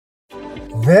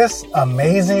This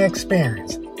amazing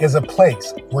experience is a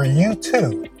place where you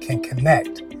too can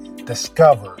connect,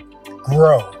 discover,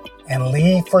 grow, and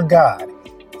lead for God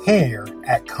here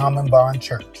at Common Bond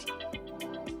Church.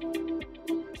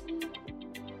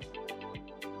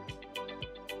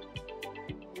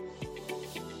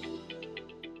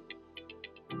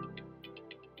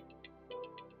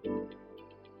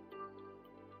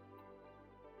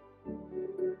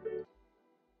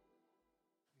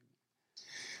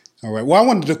 All right. Well, I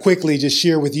wanted to quickly just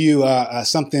share with you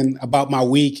something about my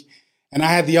week. And I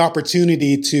had the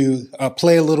opportunity to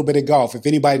play a little bit of golf. If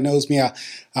anybody knows me,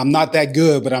 I'm not that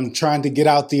good, but I'm trying to get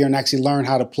out there and actually learn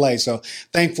how to play. So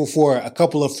thankful for a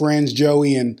couple of friends,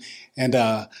 Joey and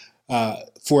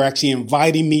for actually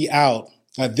inviting me out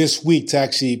this week to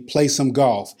actually play some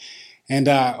golf. And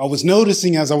I was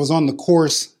noticing as I was on the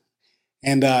course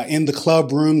and in the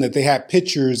club room that they had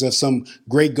pictures of some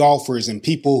great golfers and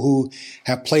people who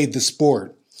have played the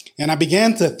sport. And I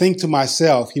began to think to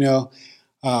myself,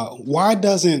 why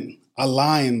doesn't a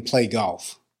lion play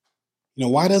golf?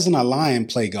 Why doesn't a lion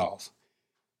play golf?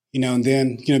 And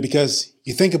then, because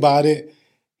you think about it,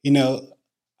 a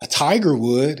tiger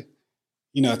would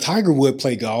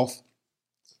play golf.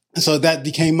 And so that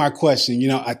became my question,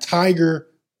 a tiger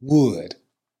would.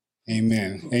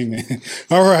 Amen. Amen.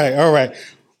 All right.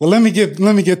 Well, let me get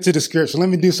to the scripture. Let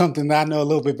me do something that I know a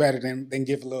little bit better than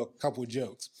give a couple of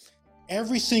jokes.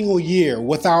 Every single year,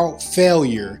 without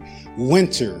failure,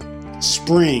 winter,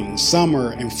 spring,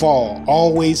 summer, and fall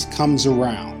always comes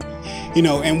around.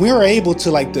 And we're able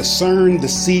to discern the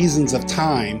seasons of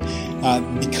time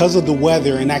because of the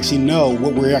weather and actually know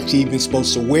what we're actually even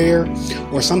supposed to wear,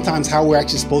 or sometimes how we're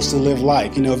actually supposed to live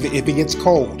life. If it gets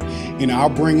cold, I'll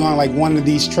bring on one of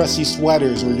these trusty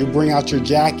sweaters, or you bring out your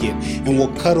jacket and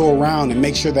we'll cuddle around and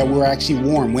make sure that we're actually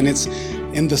warm. When it's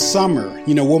in the summer,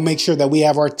 we'll make sure that we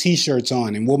have our t-shirts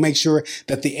on, and we'll make sure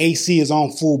that the AC is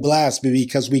on full blast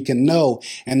because we can know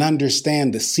and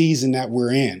understand the season that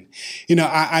we're in.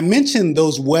 I mentioned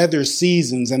those weather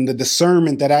seasons and the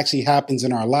discernment that actually happens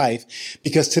in our life,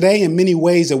 because today in many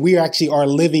ways that we actually are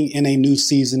living in a new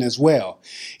season as well.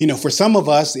 For some of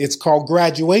us, it's called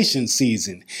graduation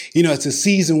season. It's a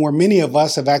season where many of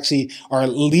us are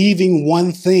leaving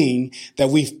one thing that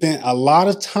we've spent a lot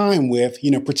of time with,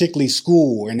 particularly school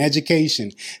and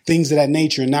education, things of that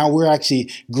nature. And now we're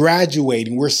actually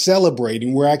graduating, we're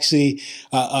celebrating, we're actually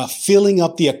filling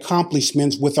up the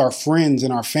accomplishments with our friends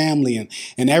and our family,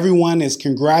 and everyone is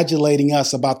congratulating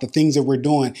us about the things that we're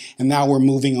doing. And now we're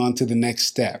moving on to the next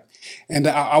step. And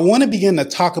I want to begin to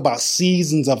talk about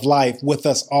seasons of life with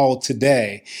us all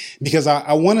today, because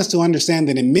I want us to understand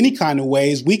that in many kind of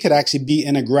ways, we could actually be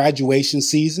in a graduation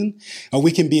season, or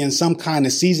we can be in some kind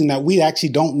of season that we actually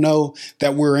don't know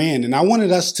that we're in. And I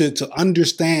wanted us to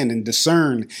understand and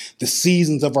discern the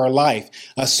seasons of our life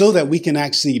so that we can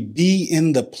actually be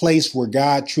in the place where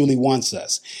God truly wants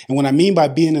us. And what I mean by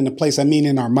being in the place, I mean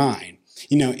in our mind.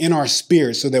 In our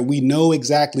spirit, so that we know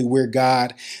exactly where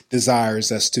God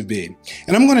desires us to be.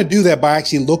 And I'm going to do that by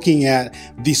actually looking at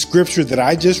the scripture that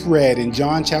I just read in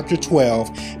John chapter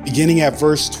 12, beginning at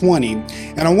verse 20.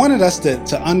 And I wanted us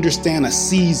to understand a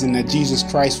season that Jesus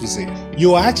Christ was in.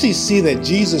 You'll actually see that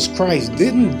Jesus Christ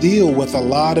didn't deal with a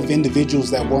lot of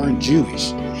individuals that weren't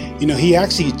Jewish. He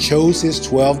actually chose his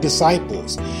 12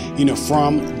 disciples,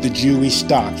 from the Jewish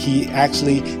stock. He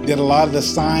actually did a lot of the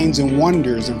signs and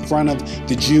wonders in front of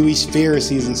the Jewish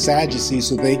Pharisees and Sadducees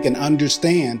so they can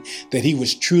understand that he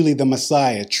was truly the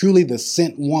Messiah, truly the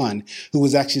sent one who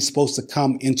was actually supposed to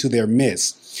come into their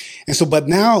midst. And so, but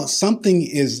now something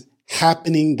is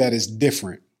happening that is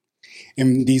different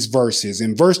in these verses.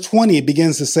 In verse 20, it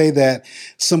begins to say that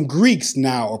some Greeks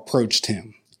now approached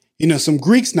him. Some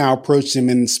Greeks now approached him,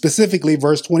 and specifically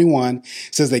verse 21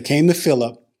 says they came to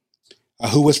Philip,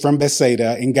 who was from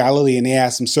Bethsaida in Galilee, and they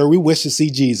asked him, "Sir, we wish to see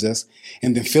Jesus."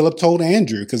 And then Philip told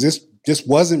Andrew, because this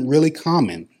wasn't really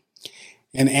common.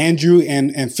 And Andrew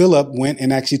and Philip went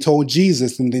and actually told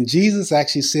Jesus, and then Jesus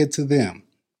actually said to them,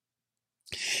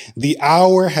 "The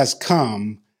hour has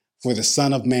come for the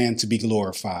Son of Man to be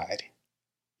glorified."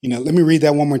 Let me read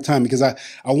that one more time, because I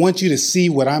want you to see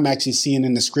what I'm actually seeing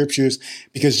in the scriptures,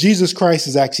 because Jesus Christ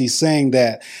is actually saying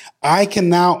that I can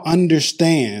now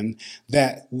understand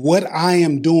that what I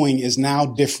am doing is now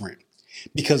different.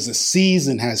 because the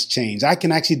season has changed. I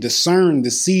can actually discern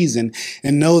the season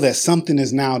and know that something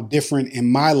is now different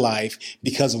in my life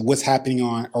because of what's happening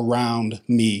around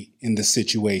me in the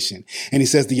situation. And he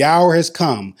says, the hour has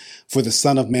come for the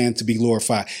Son of Man to be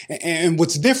glorified. And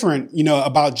what's different,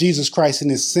 about Jesus Christ in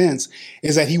this sense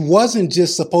is that he wasn't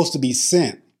just supposed to be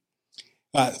sent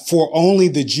for only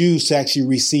the Jews to actually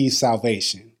receive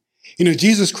salvation.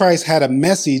 Jesus Christ had a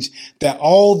message that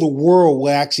all the world will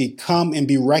actually come and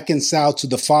be reconciled to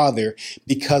the Father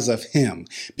because of him,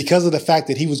 because of the fact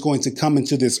that he was going to come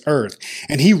into this earth.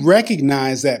 And he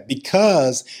recognized that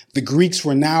because the Greeks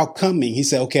were now coming, he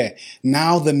said, okay,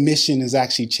 now the mission is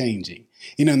actually changing.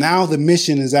 Now the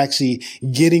mission is actually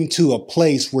getting to a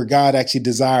place where God actually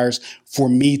desires for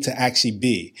me to actually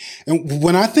be. And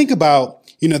when I think about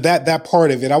that part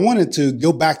of it, I wanted to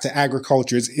go back to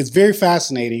agriculture. It's very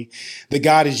fascinating that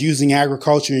God is using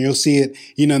agriculture, and you'll see it,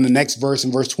 in the next verse,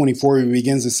 in verse 24, he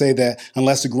begins to say that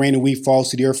unless a grain of wheat falls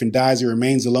to the earth and dies, it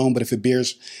remains alone. But if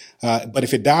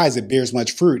it dies, it bears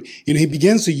much fruit. He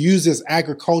begins to use this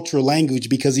agricultural language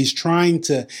because he's trying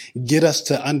to get us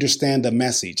to understand the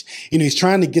message. He's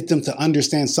trying to get them to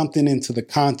understand something into the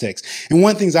context. And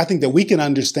one of the things I think that we can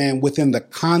understand within the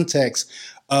context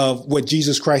of what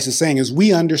Jesus Christ is saying is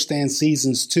we understand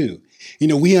seasons too.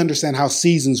 We understand how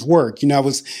seasons work. I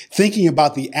was thinking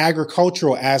about the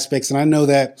agricultural aspects, and I know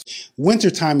that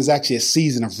wintertime is actually a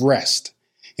season of rest.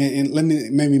 And let me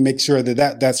maybe make sure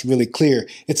that's really clear.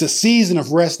 It's a season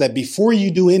of rest that before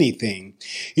you do anything,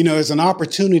 there's an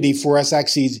opportunity for us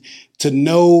actually to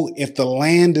know if the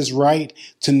land is right,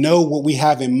 to know what we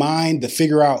have in mind, to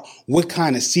figure out what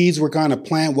kind of seeds we're going to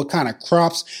plant, what kind of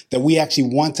crops that we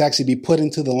actually want to actually be put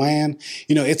into the land.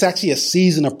 It's actually a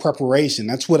season of preparation.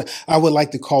 That's what I would like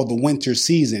to call the winter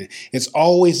season. It's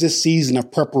always this season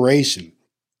of preparation.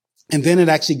 And then it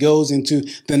actually goes into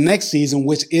the next season,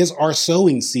 which is our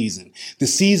sowing season, the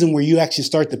season where you actually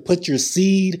start to put your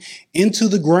seed into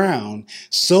the ground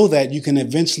so that you can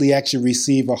eventually actually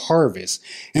receive a harvest.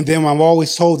 And then I'm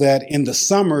always told that in the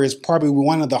summer is probably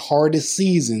one of the hardest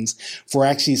seasons for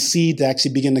actually seed to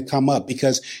actually begin to come up,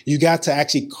 because you got to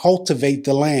actually cultivate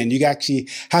the land. You actually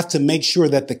have to make sure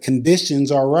that the conditions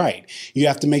are right. You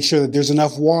have to make sure that there's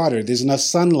enough water, there's enough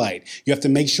sunlight. You have to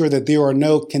make sure that there are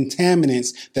no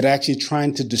contaminants that actually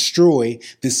trying to destroy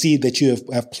the seed that you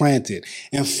have planted.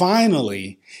 And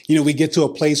finally, we get to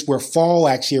a place where fall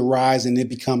actually arrives and it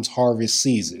becomes harvest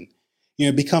season.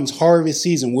 It becomes harvest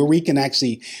season where we can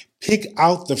actually pick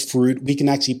out the fruit. We can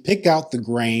actually pick out the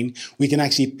grain. We can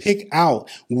actually pick out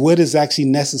what is actually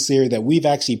necessary that we've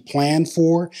actually planned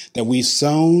for, that we've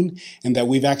sown, and that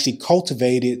we've actually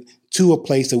cultivated to a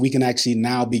place that we can actually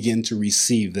now begin to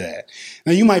receive that.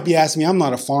 Now, you might be asking me, I'm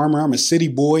not a farmer. I'm a city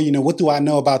boy. What do I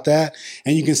know about that?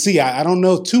 And you can see, I don't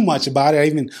know too much about it. I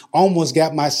even almost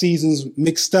got my seasons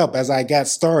mixed up as I got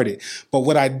started. But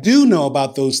what I do know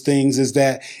about those things is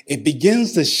that it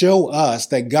begins to show us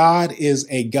that God is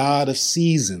a God of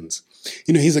seasons.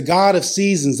 He's a God of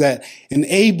seasons that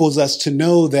enables us to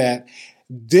know that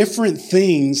different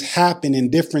things happen in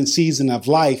different seasons of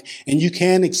life, and you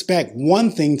can't expect one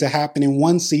thing to happen in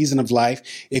one season of life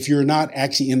if you're not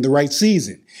actually in the right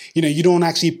season. You don't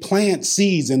actually plant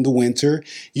seeds in the winter.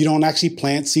 You don't actually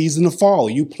plant seeds in the fall.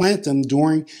 You plant them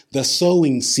during the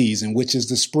sowing season, which is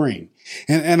the spring.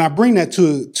 And I bring that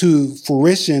to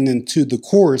fruition and to the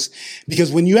course,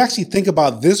 because when you actually think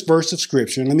about this verse of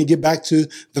scripture, and let me get back to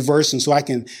the verse and so I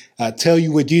can tell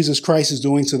you what Jesus Christ is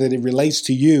doing so that it relates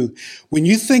to you. When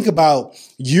you think about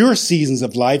your seasons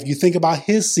of life, you think about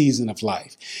his season of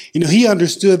life. He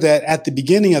understood that at the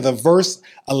beginning of the verse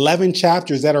 11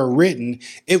 chapters that are written,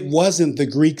 it wasn't the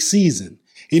Greek season.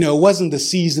 It wasn't the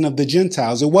season of the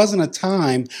Gentiles. It wasn't a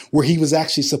time where he was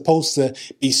actually supposed to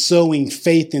be sowing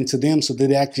faith into them so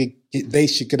that they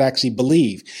could actually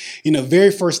believe.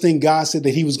 Very first thing God said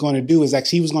that he was going to do is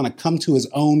actually he was going to come to his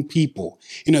own people,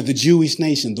 the Jewish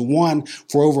nation, the one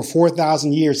for over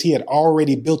 4,000 years he had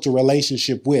already built a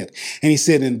relationship with. And he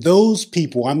said, in those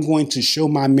people, I'm going to show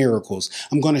my miracles.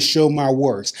 I'm going to show my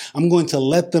works. I'm going to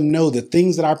let them know the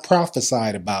things that I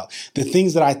prophesied about, the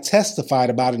things that I testified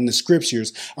about in the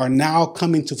scriptures are now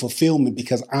coming to fulfillment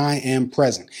because I am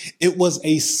present. It was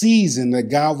a season that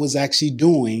God was actually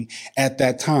doing at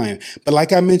that time. But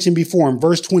like I mentioned before, in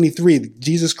verse 23,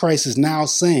 Jesus Christ is now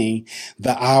saying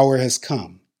the hour has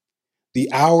come.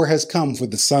 The hour has come for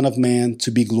the Son of Man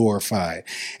to be glorified.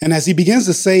 And as he begins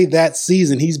to say that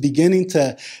season, he's beginning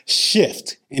to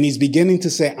shift and he's beginning to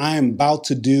say, I am about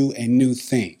to do a new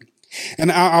thing.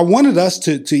 And I wanted us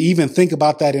to even think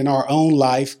about that in our own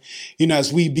life,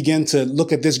 as we begin to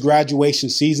look at this graduation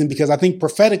season, because I think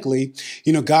prophetically,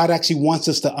 God actually wants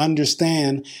us to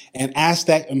understand and ask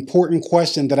that important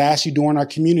question that I asked you during our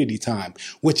community time,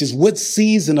 which is, what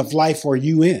season of life are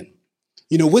you in?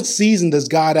 What season does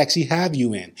God actually have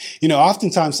you in?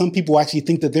 Oftentimes some people actually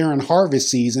think that they're in harvest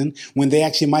season when they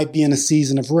actually might be in a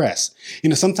season of rest.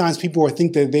 Sometimes people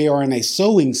think that they are in a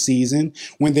sowing season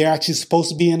when they're actually supposed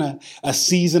to be in a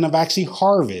season of actually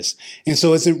harvest. And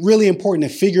so it's really important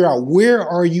to figure out, where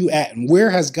are you at and where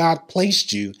has God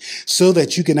placed you so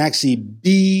that you can actually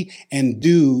be and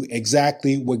do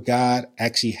exactly what God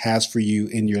actually has for you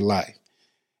in your life.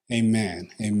 Amen.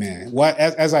 Amen. Well,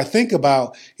 as I think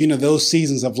about, those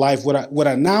seasons of life, what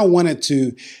I now wanted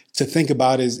to think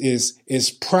about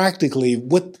is practically,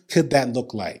 what could that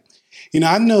look like?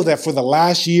 I know that for the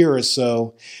last year or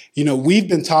so, we've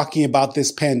been talking about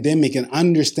this pandemic and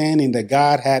understanding that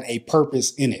God had a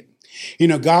purpose in it.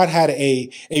 God had a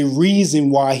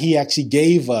reason why he actually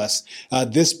gave us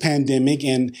this pandemic.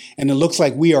 And it looks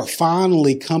like we are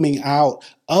finally coming out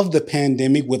of the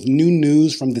pandemic with new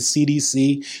news from the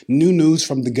CDC, new news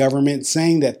from the government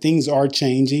saying that things are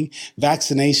changing.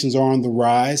 Vaccinations are on the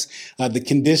rise. The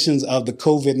conditions of the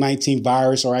COVID-19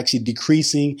 virus are actually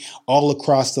decreasing all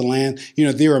across the land.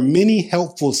 There are many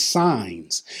helpful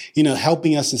signs,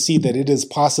 helping us to see that it is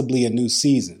possibly a new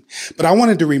season. But I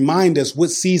wanted to remind us what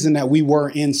season that we were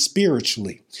in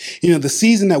spiritually. The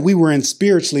season that we were in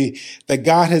spiritually that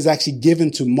God has actually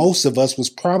given to most of us was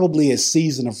probably a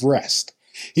season of rest.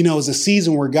 It was a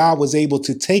season where God was able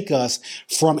to take us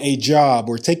from a job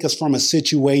or take us from a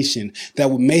situation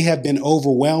that may have been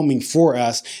overwhelming for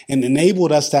us and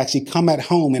enabled us to actually come at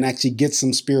home and actually get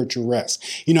some spiritual rest.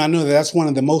 I know that that's one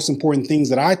of the most important things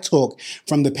that I took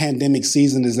from the pandemic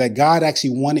season, is that God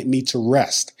actually wanted me to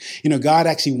rest. God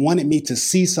actually wanted me to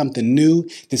see something new,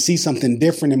 to see something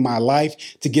different in my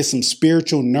life, to get some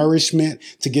spiritual nourishment,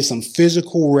 to get some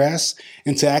physical rest,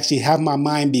 and to actually have my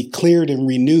mind be cleared and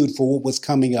renewed for what was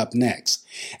coming up next.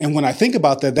 And when I think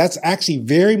about that, that's actually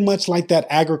very much like that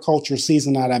agriculture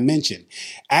season that I mentioned.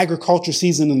 Agriculture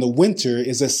season in the winter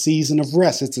is a season of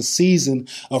rest. It's a season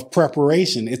of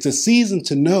preparation. It's a season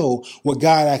to know what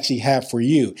God actually had for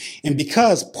you. And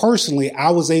because personally,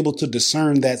 I was able to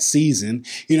discern that season,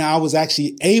 I was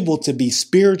actually able to be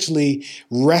spiritually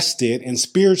rested and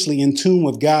spiritually in tune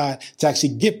with God to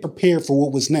actually get prepared for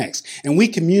what was next. And we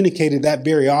communicated that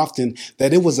very often,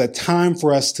 that it was a time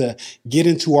for us to get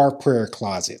into our prayer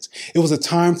closets. It was a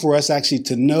time for us actually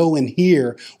to know and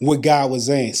hear what God was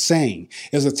saying.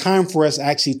 It was a time for us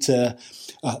actually to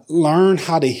learn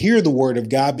how to hear the word of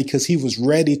God, because he was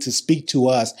ready to speak to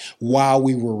us while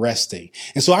we were resting.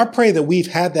 And so I pray that we've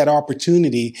had that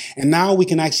opportunity, and now we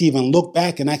can actually even look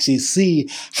back and actually see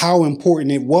how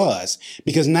important it was,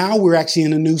 because now we're actually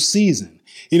in a new season.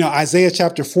 Isaiah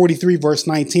chapter 43, verse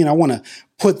 19, I want to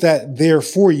put that there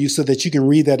for you so that you can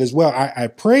read that as well. I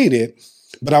prayed it,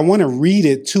 but I want to read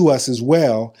it to us as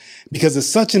well, because it's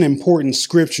such an important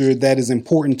scripture that is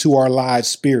important to our lives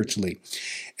spiritually.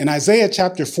 In Isaiah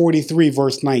chapter 43,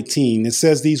 verse 19, it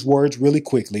says these words really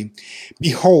quickly: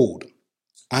 "Behold,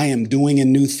 I am doing a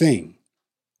new thing.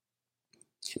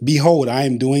 Behold, I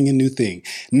am doing a new thing.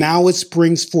 Now it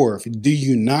springs forth. Do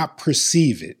you not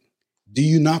perceive it? Do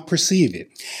you not perceive it?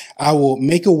 I will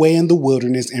make a way in the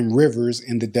wilderness and rivers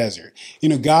in the desert."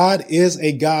 God is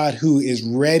a God who is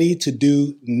ready to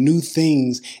do new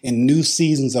things and new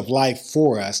seasons of life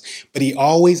for us. But he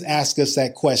always asks us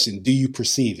that question: do you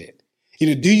perceive it?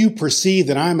 Do you perceive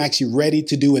that I'm actually ready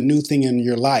to do a new thing in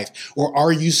your life? Or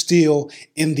are you still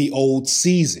in the old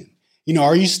season?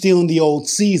 Are you still in the old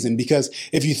season? Because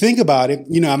if you think about it,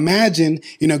 imagine,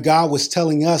 God was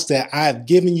telling us that I have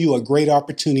given you a great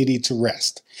opportunity to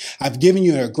rest. I've given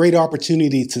you a great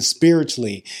opportunity to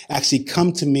spiritually actually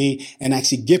come to me and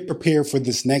actually get prepared for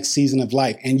this next season of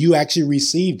life. And you actually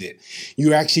received it.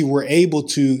 You actually were able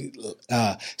to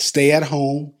stay at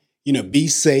home, be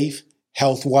safe,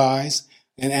 health wise,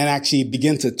 and actually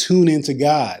begin to tune into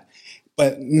God.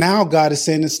 But now God is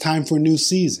saying it's time for a new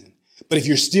season. But if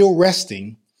you're still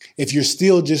resting, if you're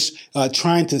still just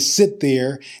trying to sit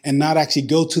there and not actually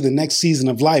go to the next season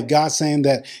of life, God's saying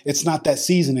that it's not that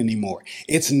season anymore.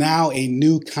 It's now a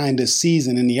new kind of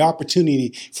season. And the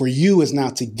opportunity for you is now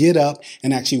to get up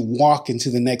and actually walk into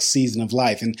the next season of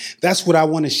life. And that's what I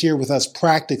want to share with us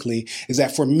practically, is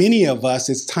that for many of us,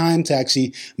 it's time to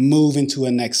actually move into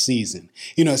a next season.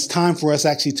 It's time for us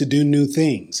actually to do new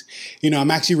things.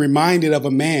 I'm actually reminded of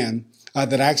a man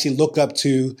that I actually look up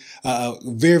to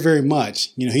very, very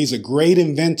much. He's a great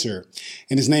inventor,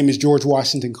 and his name is George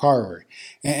Washington Carver.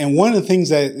 And one of the things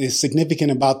that is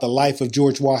significant about the life of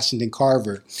George Washington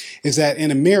Carver is that in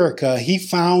America, he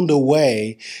found a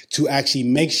way to actually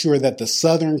make sure that the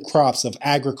southern crops of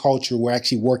agriculture were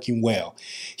actually working well.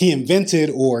 He invented,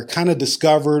 or kind of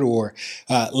discovered, or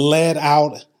led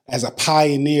out as a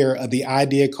pioneer of the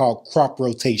idea called crop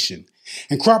rotation.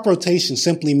 And crop rotation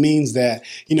simply means that,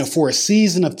 for a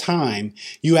season of time,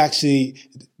 you actually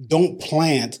don't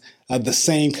plant the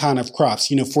same kind of crops.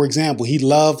 For example, he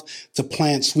loved to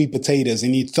plant sweet potatoes,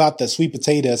 and he thought that sweet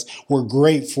potatoes were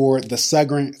great for the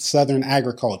southern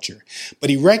agriculture. But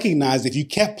he recognized if you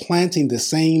kept planting the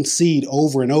same seed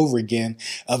over and over again,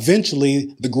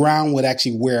 eventually the ground would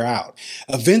actually wear out.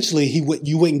 Eventually,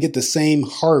 you wouldn't get the same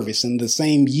harvest and the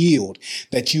same yield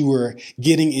that you were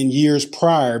getting in years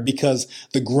prior because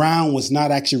the ground was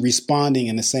not actually responding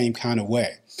in the same kind of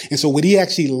way. And so what he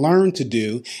actually learned to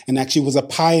do, and actually was a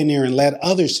pioneer and led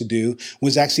others to do,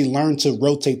 was actually learn to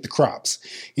rotate the crops.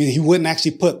 He wouldn't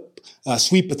actually put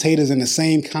sweet potatoes in the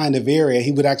same kind of area.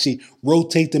 He would actually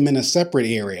rotate them in a separate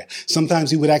area. Sometimes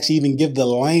he would actually even give the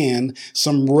land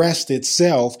some rest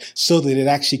itself so that it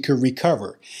actually could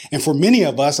recover. And for many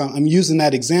of us, I'm using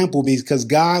that example because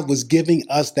God was giving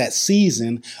us that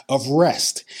season of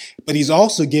rest. But he's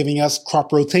also giving us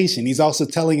crop rotation. He's also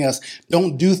telling us,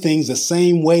 don't do things the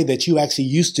same way that you actually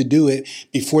used to do it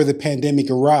before the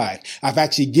pandemic arrived. I've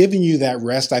actually given you that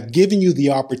rest. I've given you the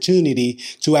opportunity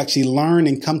to actually learn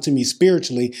and come to me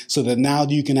spiritually so that now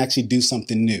you can actually do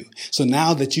something new. So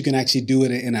now that you can actually do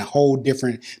it in a whole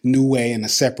different new way, in a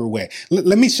separate way.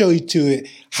 Let me show you to it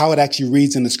how it actually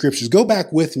reads in the scriptures. Go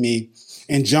back with me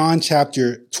in John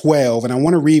chapter 12, and I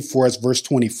want to read for us verse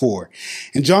 24.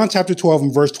 In John chapter 12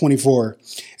 and verse 24,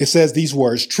 it says these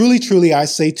words, "Truly, truly, I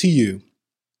say to you,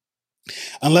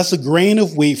 unless a grain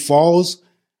of wheat falls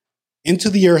into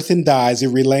the earth and dies, it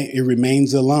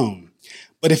remains alone.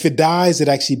 But if it dies, it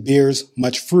actually bears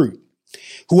much fruit.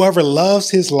 Whoever loves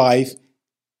his life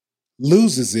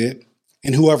loses it,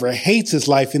 and whoever hates his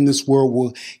life in this world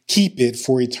will keep it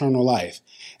for eternal life."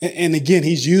 And again,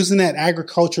 he's using that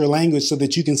agricultural language so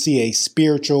that you can see a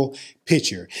spiritual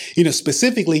picture.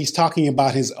 Specifically, he's talking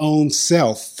about his own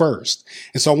self first.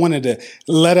 And so I wanted to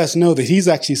let us know that he's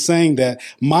actually saying that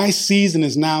my season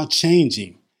is now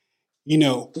changing.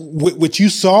 What you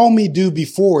saw me do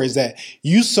before is that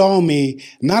you saw me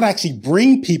not actually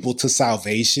bring people to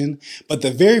salvation, but the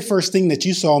very first thing that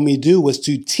you saw me do was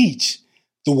to teach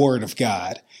the word of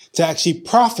God, to actually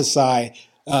prophesy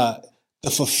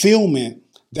the fulfillment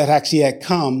that actually had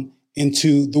come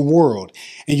into the world.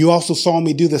 And you also saw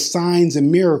me do the signs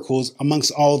and miracles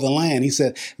amongst all the land. He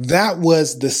said that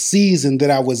was the season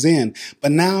that I was in.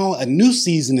 But now a new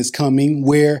season is coming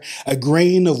where a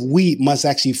grain of wheat must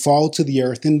actually fall to the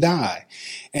earth and die.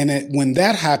 And when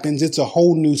that happens, it's a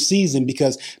whole new season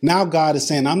because now God is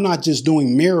saying, I'm not just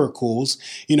doing miracles,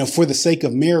 for the sake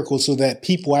of miracles so that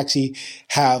people actually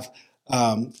have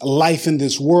life in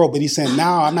this world. But he's saying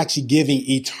now I'm actually giving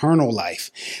eternal life.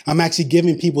 I'm actually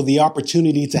giving people the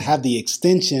opportunity to have the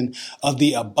extension of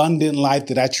the abundant life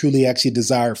that I truly actually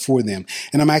desire for them.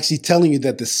 And I'm actually telling you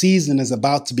that the season is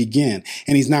about to begin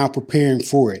and he's now preparing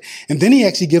for it. And then he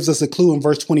actually gives us a clue in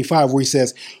verse 25 where he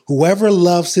says, whoever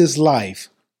loves his life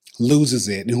loses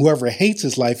it, and whoever hates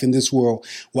his life in this world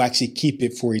will actually keep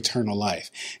it for eternal life.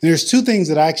 And there's two things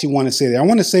that I actually want to say there. I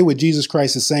want to say what Jesus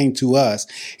Christ is saying to us,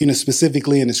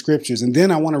 specifically in the scriptures, and then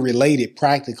I want to relate it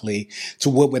practically to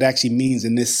what it actually means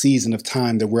in this season of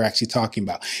time that we're actually talking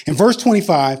about. In verse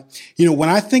 25, when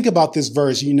I think about this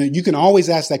verse, you can always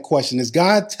ask that question, is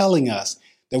God telling us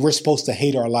that we're supposed to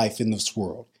hate our life in this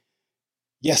world?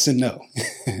 Yes and no.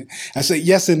 I say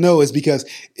yes and no is because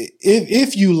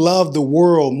if you love the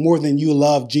world more than you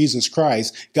love Jesus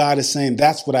Christ, God is saying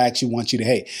that's what I actually want you to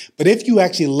hate. But if you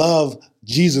actually love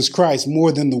Jesus Christ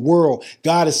more than the world,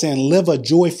 God is saying, live a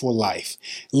joyful life.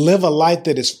 Live a life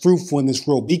that is fruitful in this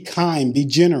world. Be kind, be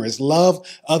generous, love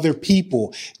other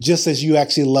people just as you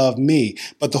actually love me.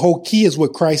 But the whole key is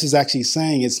what Christ is actually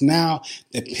saying. It's now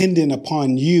dependent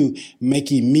upon you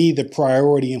making me the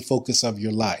priority and focus of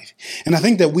your life. And I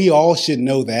think that we all should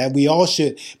know that. We all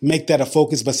should make that a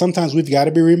focus, but sometimes we've got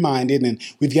to be reminded and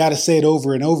we've got to say it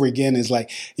over and over again is like,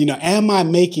 am I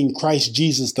making Christ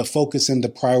Jesus the focus and the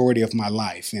priority of my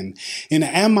life? And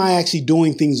am I actually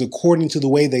doing things according to the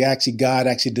way that actually God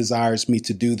actually desires me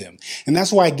to do them? And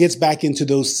that's why it gets back into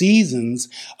those seasons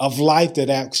of life that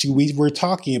actually we were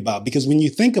talking about. Because when you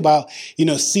think about,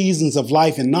 seasons of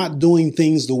life and not doing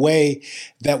things the way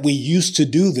that we used to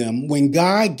do them, when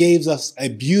God gave us a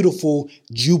beautiful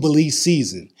Jubilee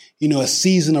season, a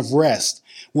season of rest,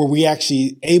 where we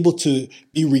actually able to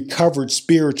be recovered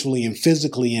spiritually and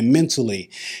physically and mentally.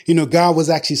 God was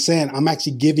actually saying, I'm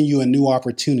actually giving you a new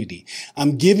opportunity.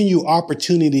 I'm giving you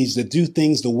opportunities to do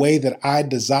things the way that I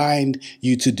designed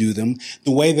you to do them,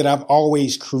 the way that I've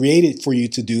always created for you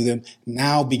to do them.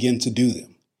 Now begin to do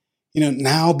them.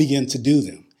 Now begin to do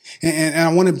them. And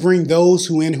I want to bring those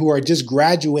who are just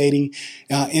graduating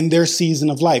in their season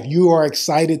of life. You are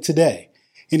excited today.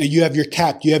 You have your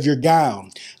cap, you have your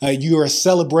gown, you are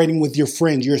celebrating with your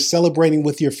friends, you're celebrating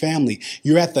with your family.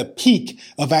 You're at the peak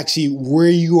of actually where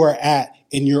you are at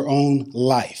in your own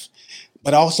life.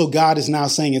 But also God is now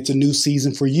saying it's a new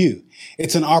season for you.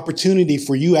 It's an opportunity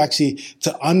for you actually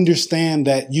to understand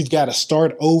that you've got to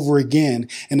start over again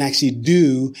and actually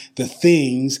do the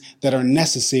things that are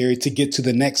necessary to get to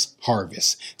the next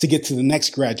harvest, to get to the next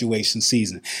graduation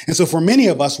season. And so for many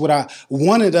of us, what I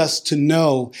wanted us to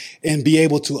know and be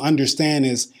able to understand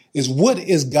is what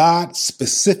is God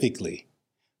specifically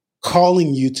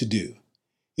calling you to do?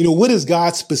 What is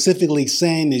God specifically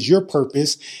saying is your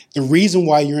purpose, the reason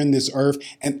why you're in this earth?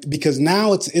 And because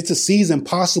now it's a season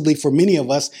possibly for many of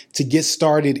us to get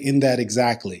started in that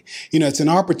exactly. It's an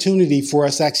opportunity for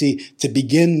us actually to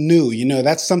begin new.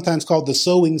 That's sometimes called the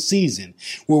sowing season,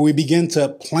 where we begin to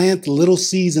plant little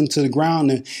seeds into the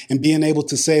ground and being able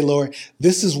to say, Lord,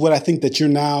 this is what I think that you're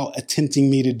now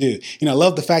attempting me to do. I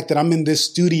love the fact that I'm in this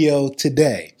studio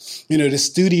today. The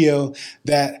studio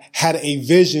that had a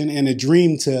vision and a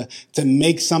dream to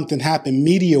make something happen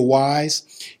media wise,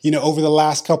 over the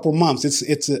last couple of months.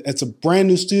 It's a brand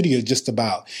new studio just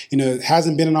about. It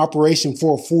hasn't been in operation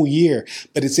for a full year,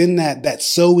 but it's in that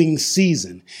sowing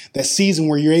season, that season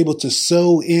where you're able to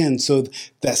sow in so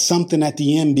that something at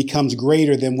the end becomes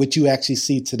greater than what you actually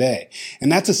see today.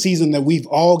 And that's a season that we've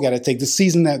all got to take, the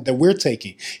season that we're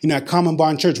taking. At Common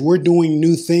Bond Church, we're doing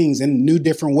new things in new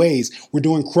different ways. We're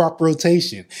doing crop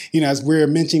rotation. As we're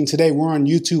mentioning today, we're on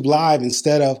YouTube Live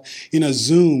instead of,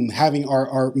 Zoom, having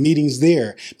our meetings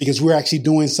there because we're actually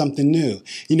doing something new.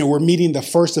 We're meeting the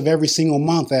first of every single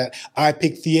month at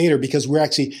iPick Theater because we're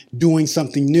actually doing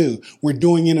something new. We're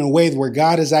doing it in a way where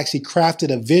God has actually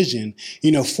crafted a vision,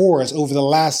 for us over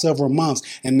the last several months.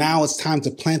 And now it's time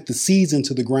to plant the seeds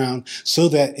into the ground so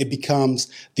that it becomes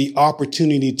the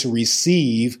opportunity to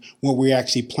receive what we're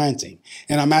actually planting.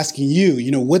 And I'm asking you,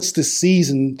 what's the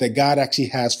season that God actually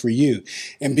has for you?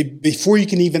 And before you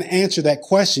can even answer that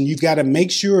question, you've got to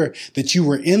make sure that you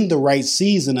were in the right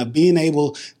season of being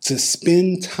able to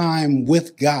spend time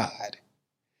with God,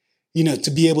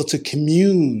 to be able to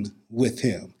commune with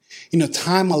him.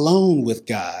 Time alone with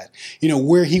God,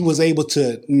 where he was able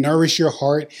to nourish your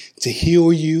heart, to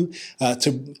heal you,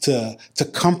 to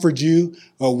comfort you,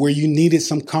 where you needed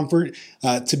some comfort,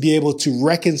 to be able to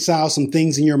reconcile some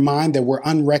things in your mind that were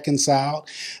unreconciled,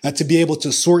 to be able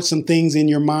to sort some things in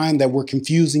your mind that were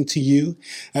confusing to you,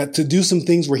 to do some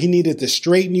things where he needed to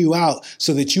straighten you out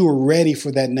so that you were ready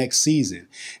for that next season.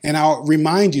 And I'll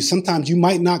remind you, sometimes you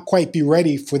might not quite be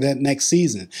ready for that next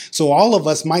season. So all of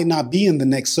us might not be in the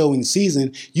next sowing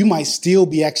season. You might still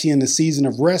be actually in the season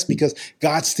of rest because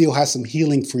God still has some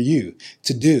healing for you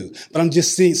to do. But I'm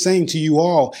just saying to you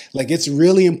all, it's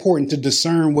really important to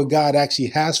discern what God actually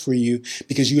has for you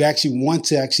because you actually want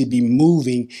to actually be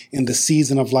moving in the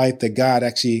season of life that God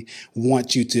actually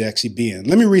wants you to actually be in.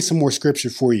 Let me read some more scripture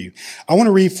for you. I want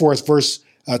to read for us verse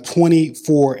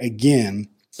 24 again,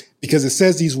 because it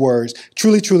says these words,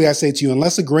 "Truly, truly, I say to you,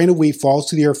 unless a grain of wheat falls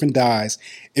to the earth and dies,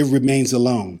 it remains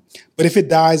alone. But if it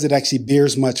dies, it actually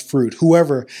bears much fruit.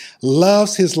 Whoever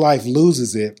loves his life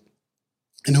loses it,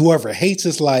 and whoever hates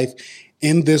his life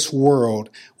in this world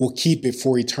will keep it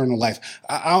for eternal life."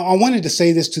 I wanted to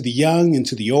say this to the young and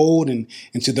to the old and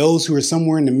to those who are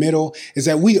somewhere in the middle, is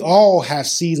that we all have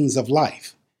seasons of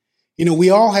life.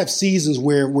 We all have seasons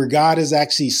where God is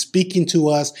actually speaking to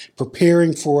us,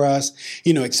 preparing for us,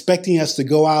 expecting us to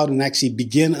go out and actually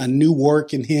begin a new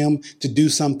work in him, to do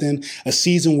something, a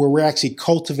season where we're actually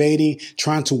cultivating,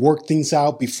 trying to work things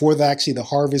out before the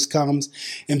harvest comes.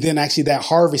 And then actually that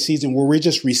harvest season where we're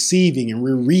just receiving and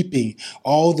we're reaping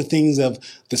all the things of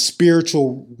the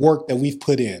spiritual work that we've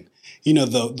put in.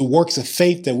 The works of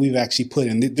faith that we've actually put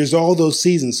in. There's all those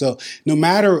seasons. So no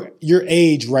matter your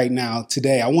age right now,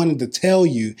 today, I wanted to tell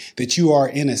you that you are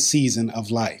in a season of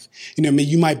life.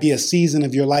 You might be a season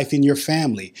of your life in your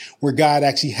family where God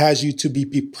actually has you to be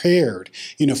prepared,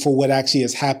 for what actually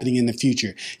is happening in the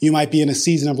future. You might be in a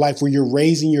season of life where you're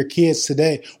raising your kids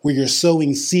today, where you're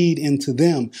sowing seed into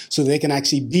them so they can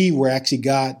actually be where actually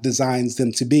God designs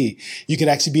them to be. You could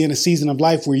actually be in a season of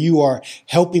life where you are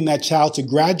helping that child to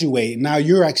graduate. Now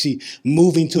you're actually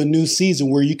moving to a new season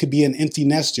where you could be an empty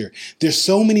nester. There's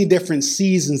so many different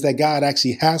seasons that God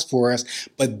actually has for us,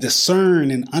 but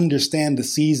discern and understand the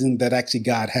season that actually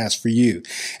God has for you.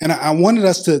 And I wanted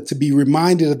us to be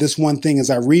reminded of this one thing as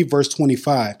I read verse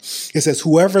 25. It says,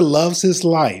 "Whoever loves his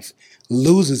life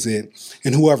loses it,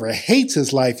 and whoever hates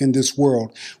his life in this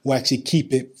world will actually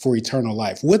keep it for eternal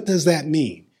life." What does that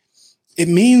mean? It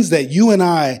means that you and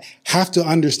I have to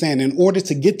understand in order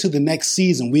to get to the next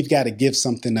season, we've got to give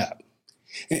something up.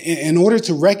 In order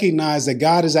to recognize that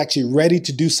God is actually ready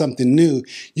to do something new,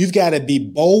 you've got to be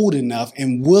bold enough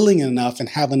and willing enough and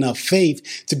have enough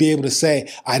faith to be able to say,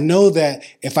 I know that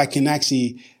if I can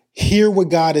actually hear what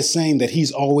God is saying, that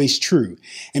he's always true.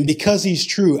 And because he's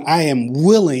true, I am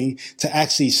willing to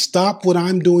actually stop what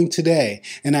I'm doing today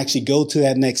and actually go to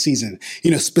that next season.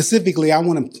 Specifically, I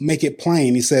want to make it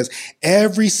plain. He says,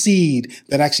 every seed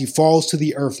that actually falls to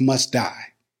the earth must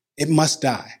die. It must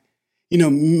die.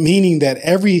 Meaning that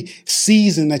every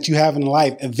season that you have in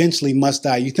life eventually must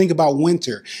die. You think about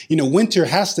winter. Winter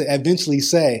has to eventually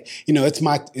say,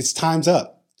 it's time's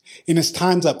up. And it's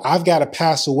time's up. I've got to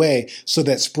pass away so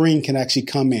that spring can actually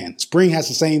come in. Spring has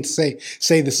to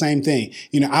say the same thing.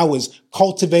 I was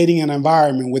cultivating an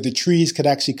environment where the trees could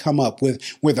actually come up,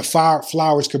 where the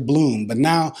flowers could bloom. But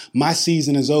now my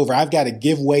season is over. I've got to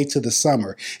give way to the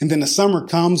summer. And then the summer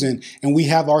comes and we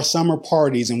have our summer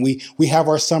parties and we have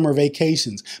our summer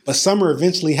vacations. But summer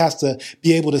eventually has to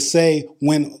be able to say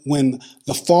when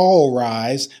the fall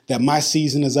arrives that my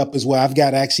season is up as well. I've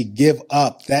got to actually give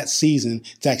up that season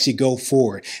to actually go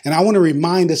forward. And I want to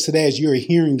remind us today, as you're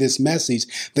hearing this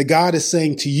message, that God is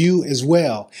saying to you as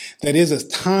well, that is a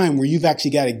time where you've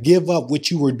actually got to give up what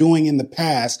you were doing in the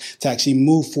past to actually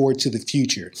move forward to the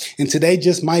future. And today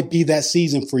just might be that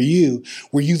season for you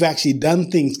where you've actually done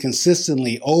things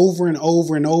consistently over and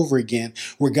over and over again,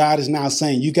 where God is now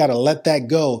saying you got to let that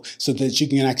go so that you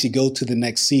can actually go to the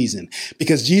next season.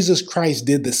 Because Jesus Christ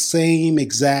did the same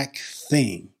exact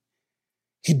thing.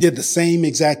 He did the same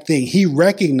exact thing. He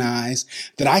recognized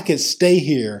that I could stay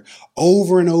here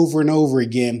over and over and over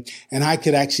again, and I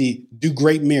could actually do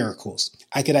great miracles.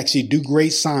 I could actually do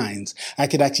great signs. I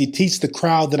could actually teach the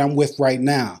crowd that I'm with right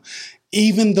now.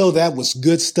 Even though that was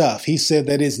good stuff, he said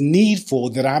that it's needful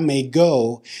that I may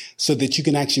go so that you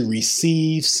can actually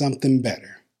receive something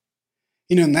better.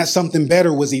 And that something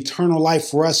better was eternal life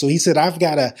for us. So he said, I've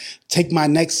got to take my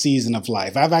next season of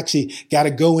life. I've actually got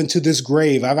to go into this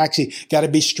grave. I've actually got to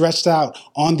be stretched out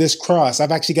on this cross.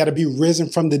 I've actually got to be risen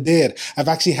from the dead. I've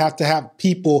actually have to have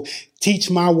people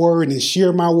teach my word and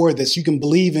share my word that you can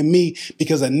believe in me,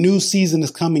 because a new season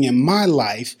is coming in my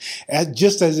life,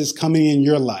 just as it's coming in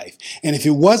your life. And if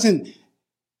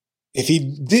he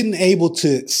didn't able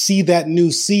to see that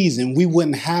new season, we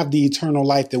wouldn't have the eternal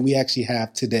life that we actually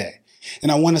have today.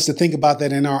 And I want us to think about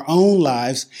that in our own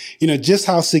lives, just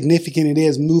how significant it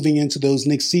is moving into those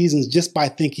next seasons, just by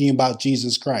thinking about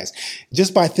Jesus Christ,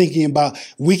 just by thinking about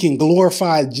we can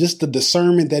glorify just the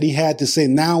discernment that he had to say,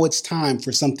 now it's time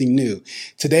for something new.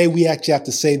 Today, we actually have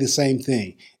to say the same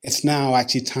thing. It's now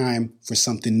actually time for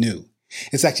something new.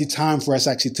 It's actually time for us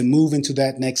actually to move into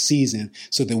that next season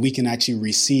so that we can actually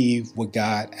receive what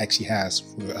God actually has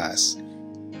for us.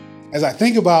 As I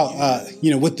think about,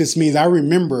 what this means, I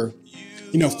remember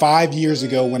 5 years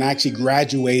ago when I actually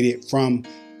graduated from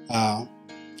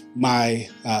my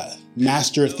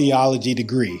Master of Theology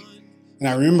degree. And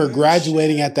I remember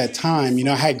graduating at that time,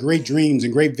 I had great dreams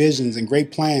and great visions and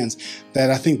great plans that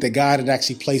I think that God had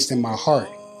actually placed in my heart.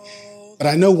 But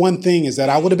I know one thing is that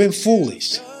I would have been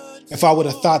foolish if I would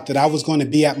have thought that I was going to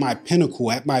be at my pinnacle,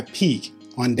 at my peak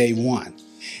on day one.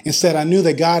 Instead, I knew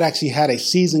that God actually had a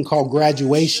season called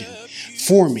graduation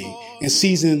for me. And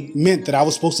season meant that I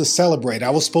was supposed to celebrate.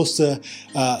 I was supposed to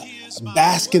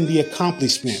bask in the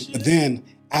accomplishment. But then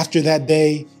after that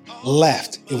day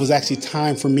left, it was actually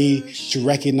time for me to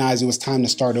recognize it was time to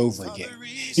start over again.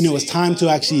 It was time to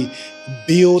actually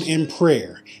build in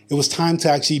prayer. It was time to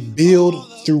actually build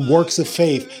through works of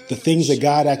faith the things that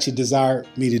God actually desired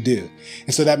me to do.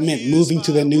 And so that meant moving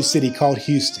to that new city called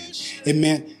Houston. It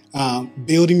meant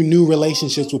building new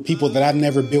relationships with people that I've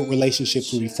never built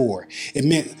relationships with before. It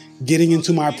meant getting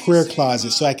into my prayer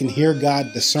closet so I can hear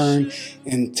God discern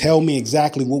and tell me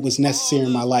exactly what was necessary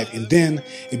in my life. And then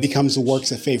it becomes the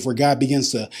works of faith where God begins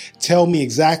to tell me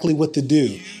exactly what to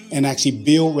do and actually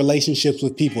build relationships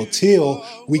with people till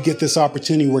we get this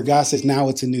opportunity where God says, now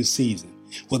it's a new season.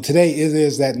 Well, today it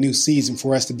is that new season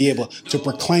for us to be able to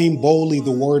proclaim boldly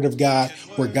the word of God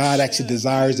where God actually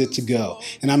desires it to go.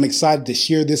 And I'm excited to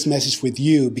share this message with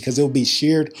you because it will be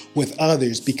shared with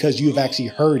others because you've actually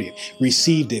heard it,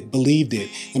 received it, believed it,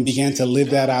 and began to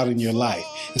live that out in your life.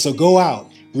 And so go out,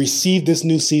 receive this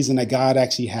new season that God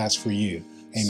actually has for you.